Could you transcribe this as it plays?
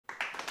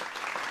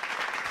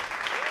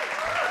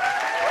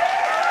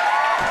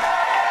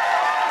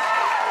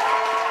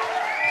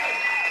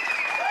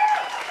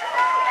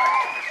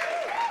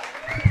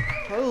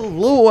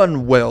Hello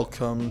and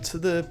welcome to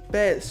the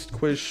best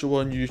quiz show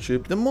on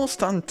YouTube, the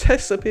most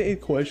anticipated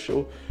quiz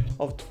show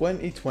of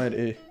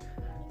 2020.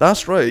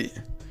 That's right,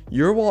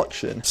 you're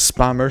watching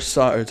Spammer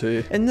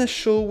Saturday. In this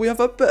show, we have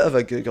a bit of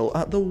a giggle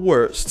at the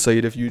worst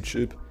side of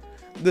YouTube,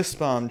 the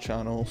spam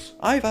channels.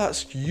 I've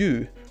asked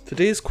you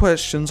today's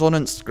questions on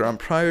Instagram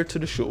prior to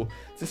the show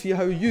to see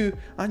how you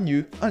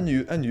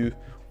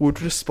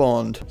would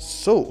respond.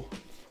 So,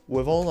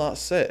 with all that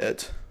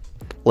said,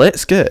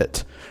 let's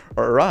get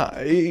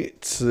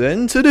right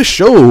into the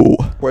show.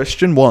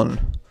 Question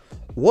 1.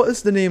 What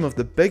is the name of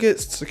the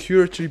biggest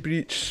security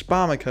breach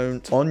spam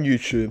account on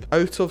YouTube?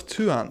 Out of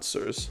 2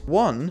 answers.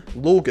 1.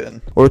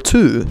 Logan. Or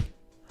 2.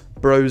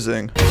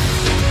 Browsing.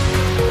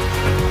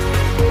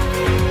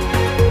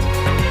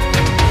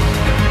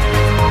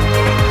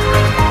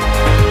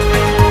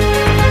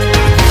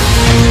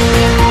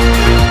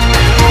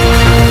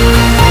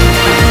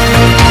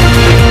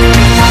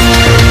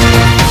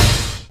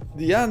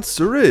 The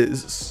answer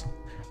is,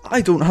 I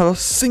don't have a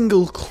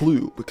single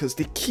clue because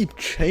they keep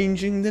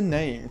changing the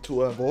name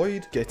to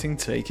avoid getting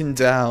taken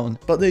down.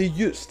 But they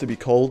used to be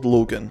called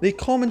Logan. They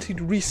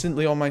commented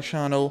recently on my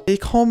channel. They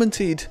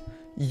commented,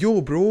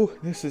 "Yo bro,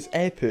 this is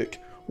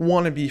epic.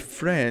 Wanna be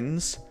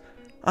friends?"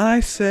 And I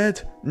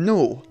said,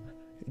 "No,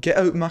 get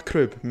out my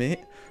crib, mate."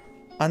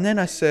 And then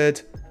I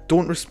said,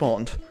 "Don't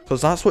respond,"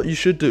 because that's what you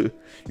should do.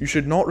 You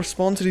should not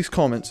respond to these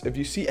comments. If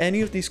you see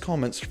any of these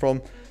comments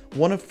from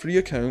one of 3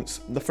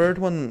 accounts, the third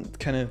one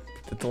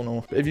I don't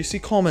know. But if you see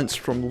comments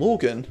from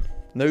Logan,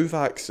 now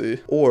Vaxi,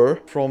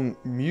 or from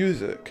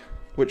music,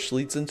 which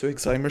leads into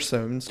Excimer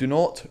Sounds, do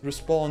not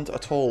respond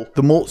at all.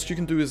 The most you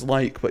can do is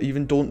like, but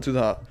even don't do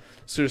that.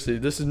 Seriously,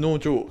 this is no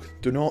joke.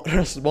 Do not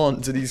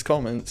respond to these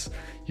comments.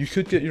 You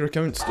could get your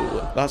account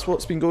stolen. That's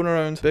what's been going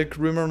around. Big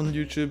rumor on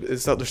YouTube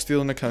is that they're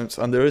stealing accounts,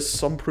 and there is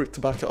some proof to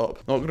back it up.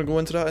 Not going to go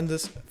into that in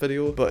this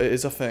video, but it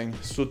is a thing.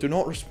 So do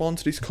not respond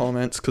to these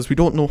comments, because we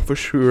don't know for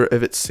sure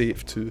if it's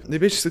safe to. They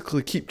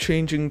basically keep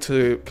changing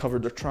to cover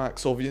their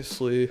tracks,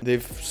 obviously.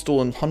 They've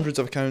stolen hundreds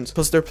of accounts,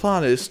 because their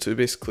plan is to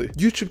basically,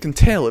 YouTube can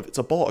tell if it's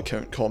a bot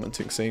account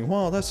commenting saying,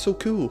 "Wow, that's so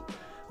cool."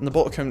 And the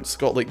bot account's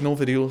got like no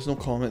videos, no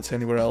comments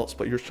anywhere else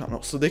but your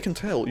channel. So they can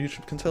tell,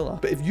 YouTube can tell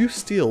that. But if you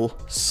steal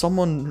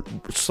some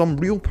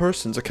real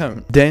person's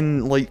account,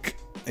 then like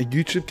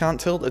YouTube can't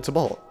tell that it's a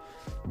bot.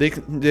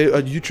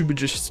 YouTube would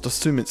just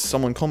assume it's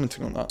someone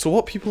commenting on that. So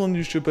what people on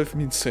YouTube have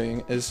been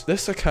saying is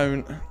this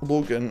account,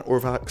 Logan or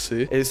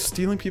Vaxi, is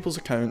stealing people's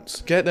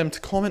accounts, get them to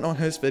comment on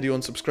his video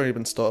and subscribe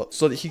and stuff,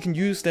 so that he can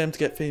use them to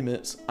get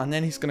famous, and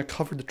then he's going to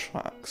cover the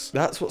tracks.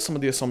 That's what some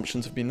of the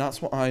assumptions have been.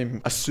 That's what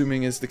I'm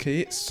assuming is the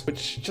case.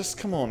 Which, just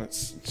come on,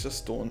 it's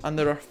just don't. And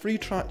there are 3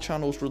 track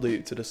channels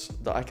related to this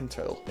that I can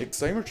tell.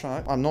 Excimer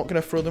Track, I'm not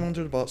going to throw them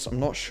under the bus, I'm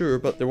not sure,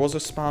 but there was a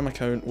spam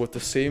account with the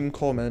same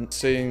comment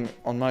saying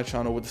on my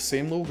channel with the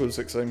same logos,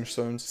 Excimer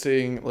Sounds,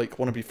 saying like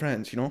wanna be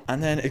friends, you know.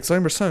 And then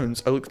Excimer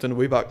Sounds, I looked in the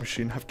Wayback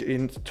Machine, have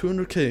gained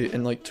 200k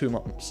in like 2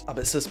 months. A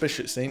bit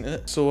suspicious, ain't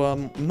it? So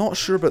I'm not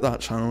sure about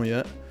that channel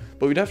yet,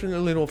 but we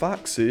definitely know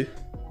Vaxi,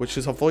 which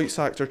is a voice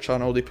actor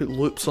channel. They put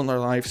loops on their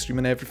live stream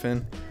and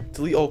everything.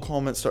 Delete all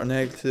comments that are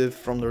negative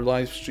from their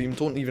live stream.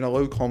 Don't even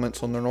allow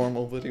comments on their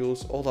normal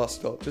videos. All that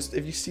stuff. Just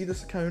if you see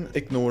this account,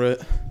 ignore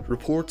it.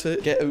 Report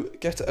it. Get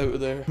it out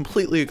of there.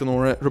 Completely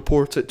ignore it.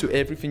 Report it. Do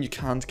everything you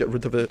can to get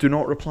rid of it. Do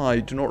not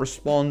reply. Do not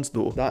respond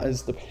though. That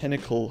is the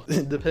pinnacle.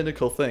 The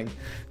pinnacle thing.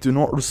 Do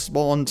not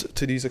respond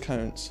to these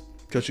accounts,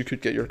 because you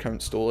could get your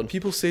account stolen.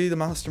 People say the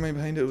mastermind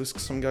behind it was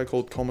some guy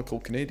called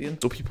Comical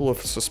Canadian, so people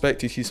have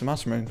suspected he's the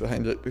mastermind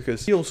behind it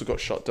because he also got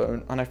shut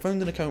down. And I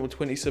found an account with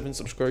 27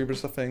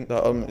 subscribers, I think,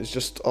 that is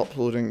just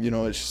uploading, you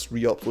know, it's just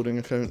re-uploading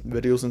account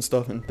videos and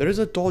stuff. And there is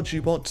a dodgy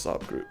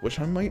WhatsApp group, which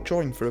I might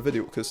join for a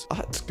video, because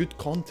that's good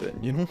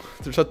content, you know?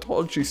 There's a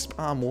dodgy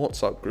spam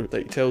WhatsApp group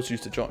that tells you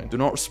to join. Do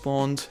not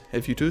respond.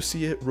 If you do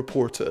see it,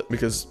 report it,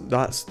 because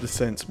that's the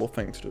sensible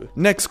thing to do.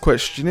 Next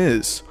question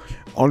is,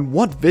 on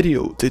what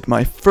video did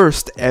my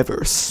first ever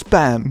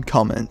spam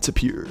comment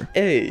appear?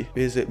 A.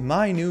 Is it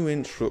my new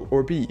intro?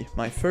 Or B.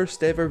 My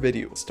first ever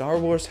video, Star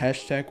Wars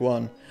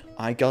 #1,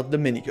 I got the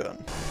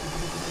minigun.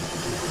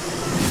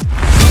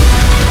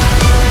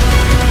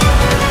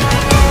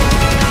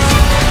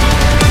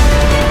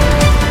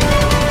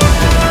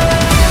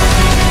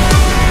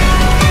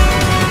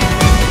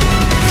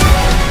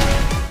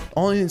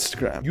 On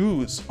Instagram,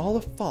 use all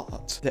the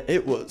thought that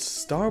it was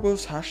Star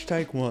Wars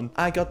 #1,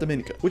 I got the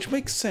minigun, which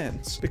makes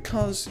sense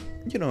because,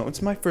 you know,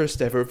 it's my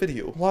first ever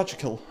video.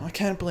 Logical. I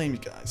can't blame you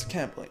guys.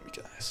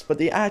 But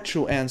the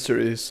actual answer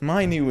is,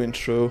 my new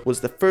intro was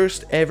the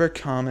first ever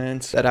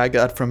comment that I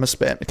got from a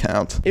spam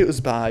account. It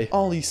was by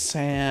Ollie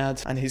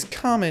Sad, and his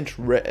comment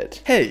read,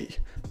 "Hey,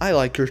 I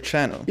like your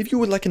channel. If you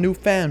would like a new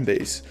fan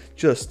base,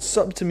 just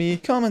sub to me,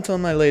 comment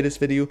on my latest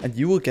video, and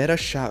you will get a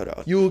shout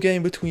out. You will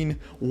gain between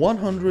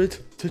 100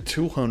 to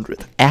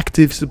 200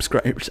 active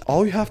subscribers.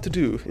 All you have to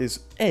do is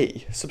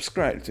A,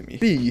 subscribe to me,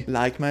 B,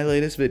 like my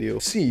latest video,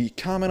 C,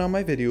 comment on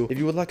my video if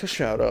you would like a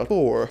shout out,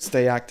 or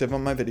stay active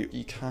on my video."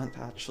 You can't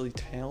actually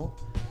tell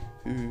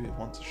who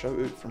wants a shout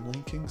out from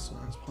linking, so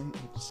that's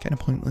pointless. Kind of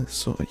pointless,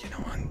 so you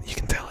know, you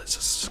can tell it's a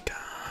scam.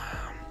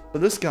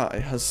 But this guy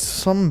has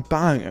some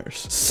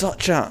bangers,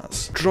 such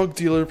as drug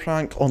dealer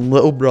prank on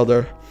little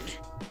brother,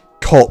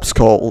 cops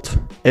called,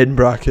 in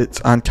brackets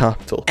and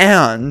capital,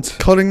 and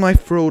cutting my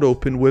throat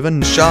open with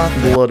a shot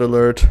blood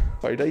alert.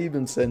 Why'd I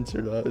even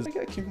censor that? Did I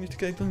get a community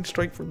guideline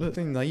strike for the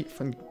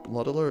knife and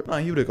blood alert? Nah,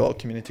 he would have got a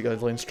community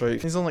guideline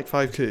strike. He's on like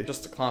 5k.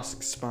 Just a classic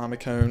spam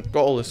account.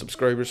 Got all the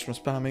subscribers from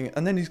spamming,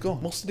 and then he's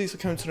gone. Most of these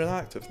accounts are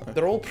inactive now.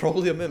 They're all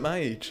probably about my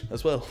age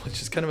as well,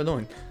 which is kind of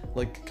annoying.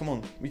 Like, come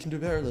on, we can do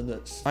better than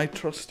this. I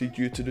trusted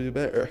you to do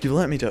better. You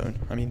let me down.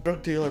 I mean,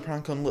 drug dealer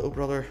prank on little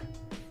brother,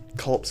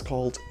 cops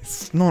called.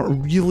 It's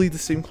not really the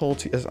same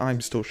quality as I'm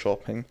still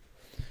shopping.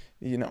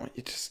 You know,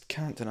 you just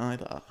can't deny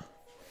that.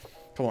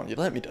 Come on, you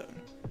let me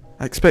down.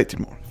 I expected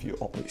more of you,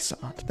 always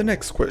sad. The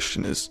next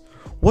question is,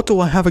 what do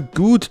I have a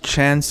good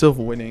chance of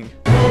winning?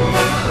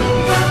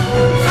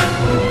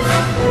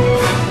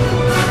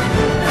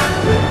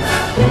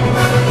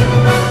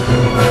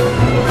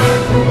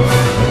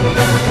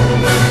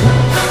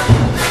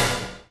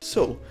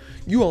 So,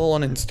 you all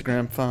on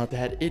Instagram thought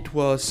that it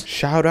was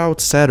Shout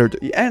Out Saturday.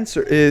 The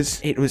answer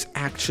is, it was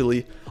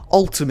actually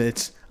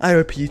ultimate, I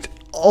repeat,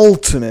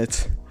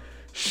 ultimate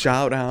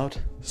Shout Out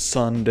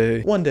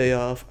Sunday. One day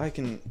off, I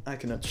can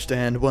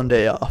understand, one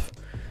day off.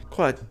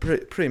 Quite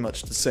pretty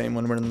much the same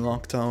when we're in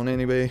lockdown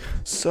anyway.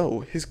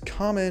 So, his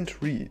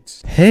comment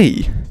reads,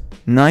 "Hey,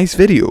 nice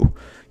video.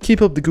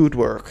 Keep up the good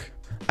work.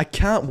 I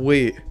can't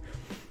wait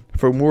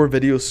for more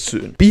videos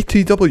soon.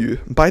 BTW,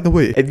 by the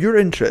way, if you're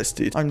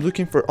interested, I'm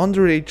looking for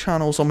underage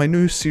channels on my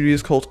new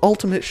series called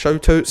Ultimate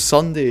Shoutout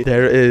Sunday.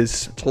 There it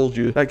is. Told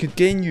you. That could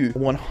gain you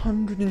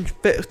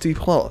 150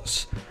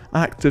 plus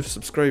active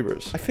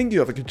subscribers. I think you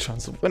have a good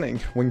chance of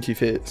winning, winky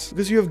face,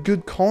 because you have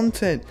good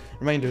content."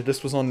 Reminder,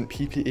 this was on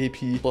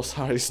PPAP plus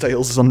Harry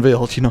Styles is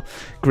unveiled, you know.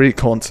 Great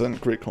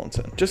content, great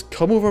content. Just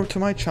come over to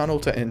my channel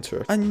to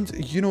enter. And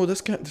you know,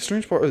 this guy, the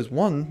strange part is,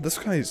 one, this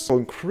guy's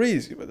going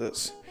crazy with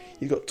this.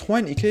 He got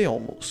 20k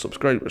almost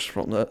subscribers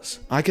from this.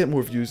 I get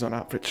more views on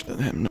average than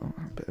him. No,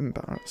 a bit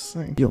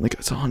embarrassing. He only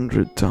gets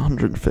 100 to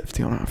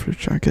 150 on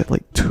average. I get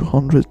like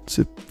 200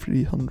 to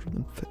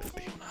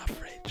 350 on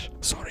average.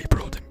 Sorry,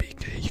 Broden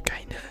BK, you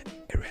kinda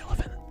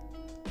irrelevant.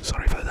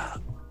 Sorry for that.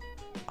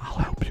 I'll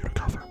help you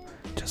recover.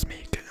 Just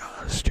make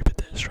stupid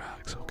diss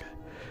tracks, okay?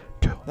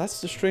 Cool.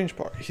 That's the strange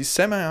part. He's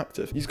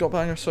semi-active. He's got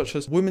bangers such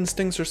as "Woman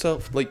stings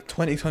herself like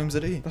 20 times a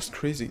day." That's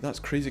crazy. That's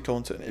crazy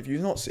content. If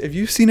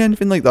you've seen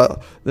anything like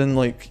that, then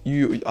like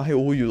I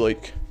owe you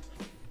like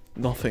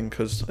nothing,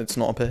 because it's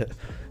not a bit.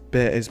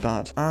 Bit is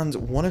bad. And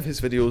one of his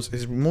videos,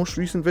 his most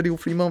recent video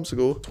 3 months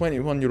ago,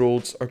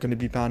 21-year-olds are going to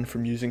be banned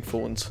from using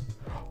phones.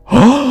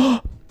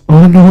 Oh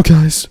no,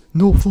 guys,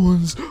 no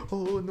phones.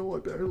 Oh no, I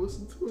better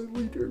listen to it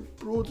later.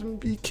 Broden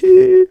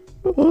BK.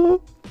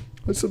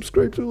 I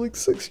subscribed to like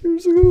 6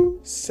 years ago.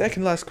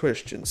 Second last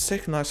question.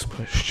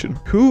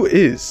 Who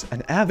is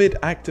an avid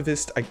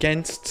activist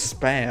against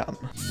spam?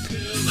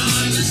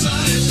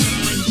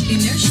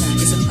 Inertia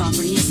is a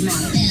property of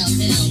matter.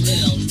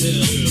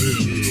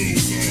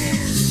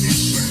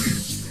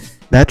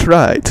 That's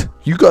right.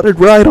 You got it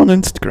right on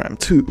Instagram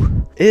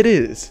too. It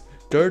is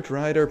Dirt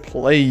Rider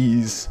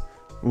Plays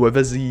with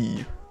a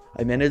Z.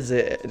 I meant a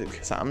Z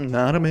because I'm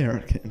not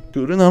American.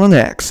 Good on an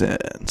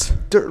accent.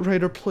 Dirt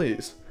Rider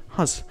Plays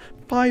has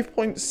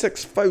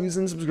 5.6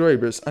 thousand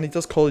subscribers, and he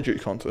does Call of Duty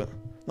content.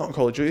 Not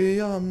Call of Duty,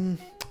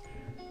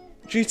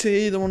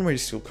 GTA, the one where you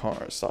steal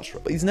cars, that's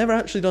right. But he's never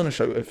actually done a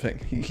shoutout thing.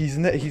 He's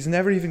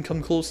never even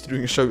come close to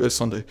doing a shoutout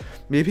Sunday.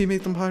 Maybe he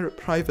made them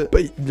private,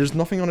 but there's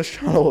nothing on his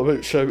channel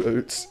about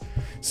shoutouts.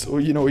 So,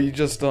 you know, he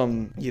just,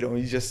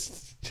 he's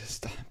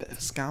just a bit of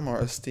a scam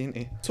artist, ain't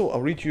he? So,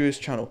 I'll read you his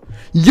channel.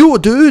 Yo,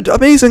 dude,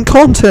 amazing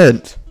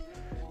content!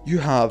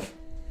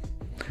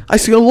 I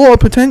see a lot of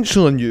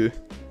potential in you.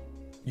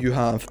 You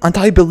have, and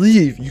I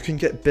believe you can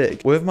get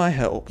big. With my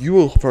help, you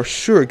will for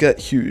sure get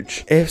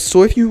huge.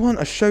 If you want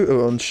a shout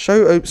out on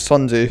Shout Out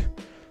Sunday,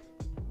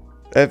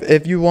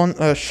 if you want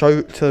a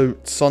Shout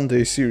Out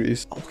Sunday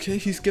series, okay,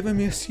 he's giving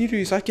me a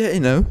series, I get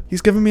it now.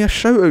 He's giving me a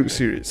shout out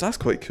series, that's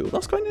quite cool.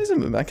 That's quite nice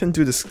of him. I can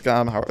do the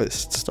scam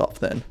artist stuff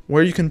then,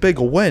 where you can big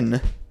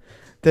win.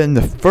 Then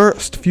the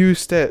first few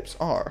steps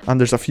are, and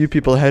there's a few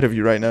people ahead of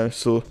you right now,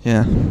 so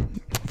yeah,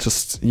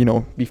 just, you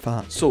know, be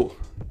fast. So,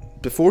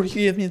 before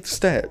he gave me the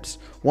steps,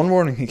 one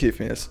warning he gave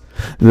me is,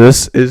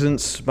 this isn't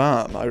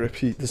spam. I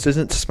repeat, this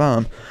isn't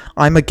spam.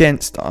 I'm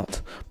against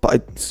that.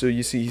 But so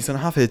you see, he's an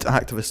avid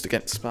activist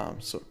against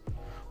spam. So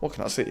what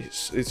can I say?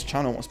 His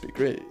channel must be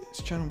great.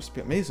 His channel must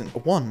be amazing.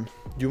 1,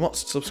 you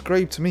must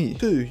subscribe to me.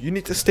 2, you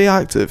need to stay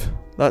active.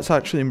 That's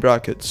actually in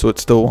brackets, so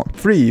it's still 1.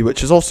 3,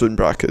 which is also in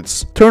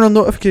brackets, turn on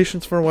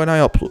notifications for when I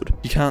upload.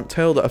 You can't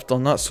tell that I've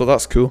done that, so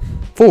that's cool.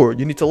 4,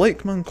 you need to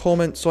like and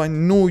comment so I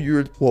know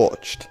you're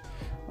watched,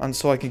 and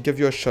so I can give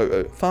you a shout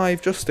out.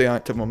 5, just stay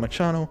active on my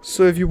channel.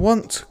 So if you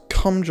want,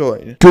 come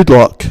join. Good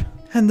luck.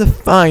 And the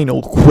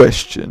final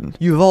question.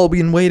 You've all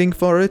been waiting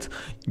for it.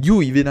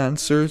 You even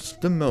answered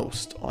the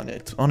most on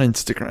it on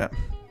Instagram.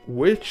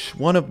 which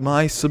one of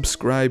my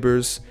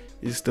subscribers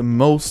is the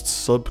most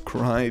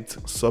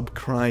subscribed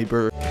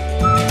subscriber?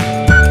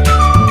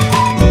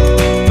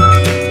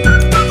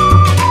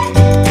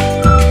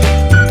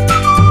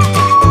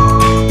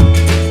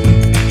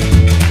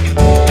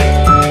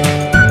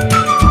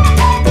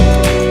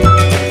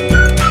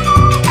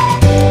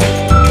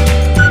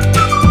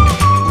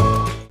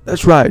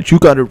 That's right, you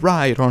got it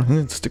right on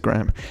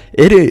Instagram.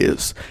 It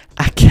is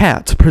a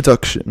cat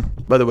production.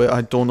 By the way,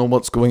 I don't know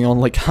what's going on.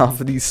 Like,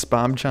 half of these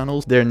spam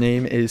channels, their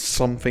name is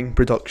something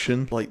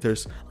production. Like,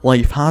 there's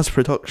Life Has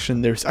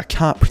production, there's a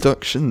cat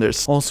production,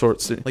 there's all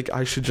sorts of, like,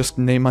 I should just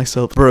name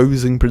myself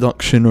Browsing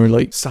production, or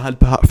like Sad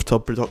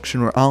Bathtub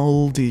production, or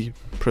Aldi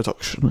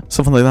production.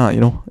 Something like that,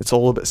 you know? It's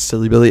all a bit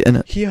silly Billy in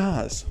it. He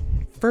has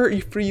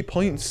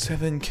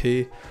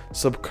 33.7k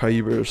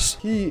subscribers.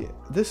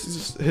 This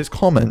is his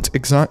comment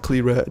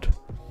exactly read.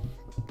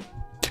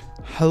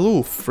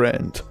 Hello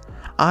friend,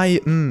 I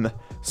am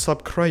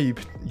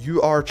subscribed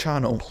your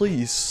channel.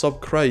 Please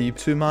subscribe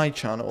to my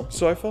channel.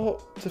 So I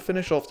thought to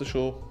finish off the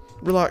show,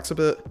 relax a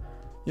bit,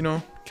 you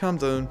know, calm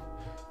down.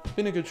 It's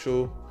been a good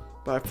show,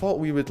 but I thought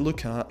we would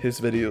look at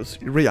his videos,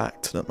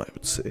 react to them, I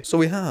would say. So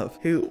we have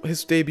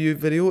his debut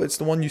video. It's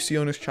the one you see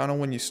on his channel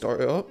when you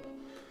start it up.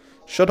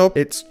 Shut up.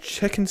 It's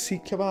chicken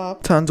seek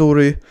kebab,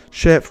 tandoori,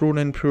 chef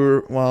Ronan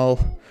Pur,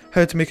 well,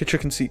 how to make a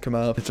chicken seek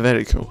kebab. It's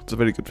very cool. It's a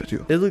very good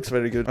video. It looks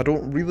very good. I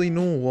don't really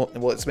know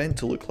what it's meant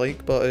to look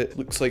like, but it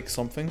looks like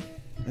something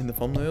in the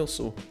thumbnail,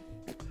 so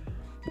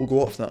we'll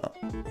go off that.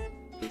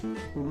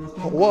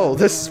 Oh, whoa,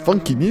 this is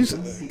funky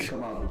music. I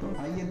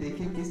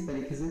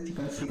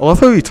love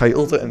how he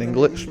titled it in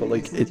English, but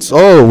like, it's,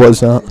 oh,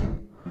 what's that?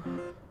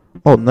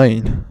 Oh,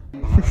 9.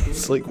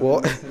 It's like,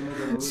 what?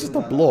 It's just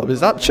a blob. Is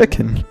that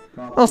chicken?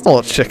 That's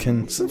not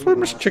chicken. Since when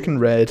was chicken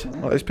red?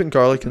 Oh, he's putting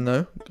garlic in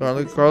now.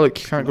 Garlic.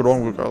 You can't go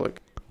wrong with garlic.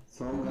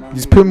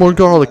 He's putting more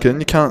garlic in.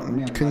 You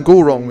can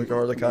go wrong with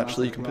garlic.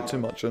 Actually, you can put too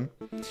much in.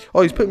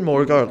 Oh, he's putting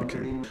more garlic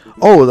in.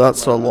 Oh,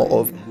 that's a lot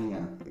of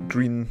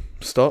green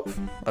stuff.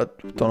 I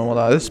don't know what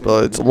that is,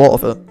 but it's a lot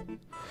of it.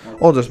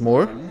 Oh, there's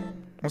more.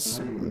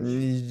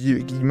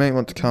 You might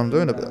want to calm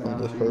down a bit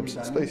on the herbs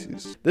and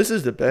spices. This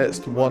is the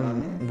best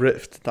one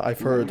rift that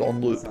I've heard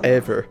on loop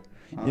ever.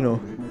 You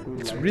know,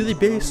 it's really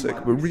basic,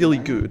 but really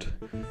good.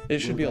 It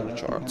should be on the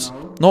charts.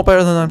 Not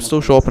better than I'm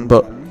Still Shopping,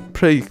 but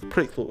pretty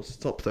close.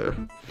 It's up there.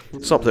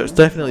 It's up there. It's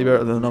definitely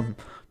better than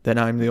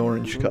I'm the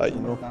Orange Guy, you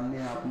know.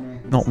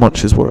 Not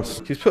much is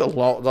worse. He's put a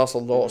lot, that's a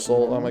lot of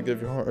salt, that might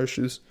give you heart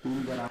issues.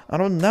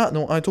 And on that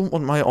note, I don't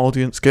want my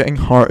audience getting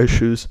heart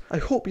issues. I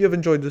hope you have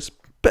enjoyed this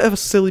bit of a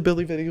silly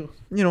Billy video,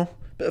 you know,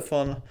 bit of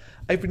fun.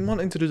 I've been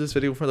wanting to do this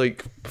video for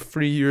like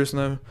 3 years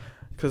now,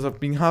 because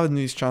I've been having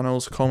these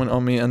channels comment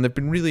on me, and they've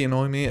been really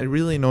annoying me. It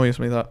really annoys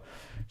me that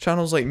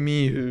channels like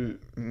me who,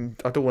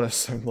 I don't want to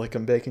sound like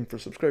I'm begging for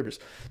subscribers,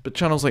 but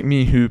channels like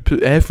me who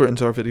put effort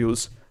into our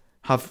videos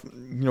have,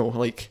 you know,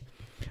 like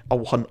a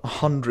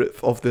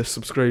 100th of the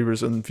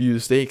subscribers and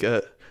views they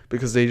get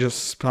because they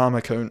just spam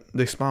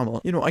they spam a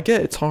lot. You know, I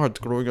get it's hard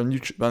growing on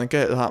YouTube, and I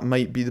get that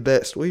might be the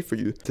best way for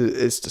you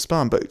is to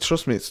spam, but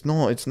trust me, it's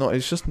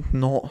just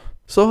not.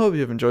 So I hope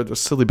you've enjoyed this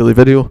silly Billy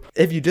video.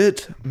 If you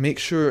did, make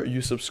sure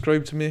you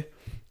subscribe to me.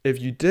 If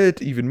you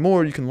did, even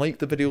more, you can like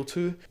the video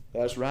too.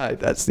 That's right,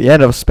 that's the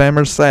end of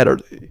Spammer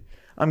Saturday.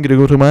 I'm gonna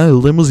go to my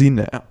limousine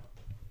now.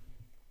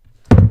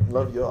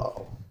 Love you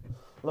all.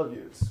 Love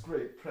you. It's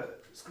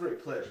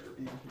great pleasure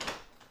being here.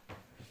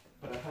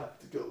 But I have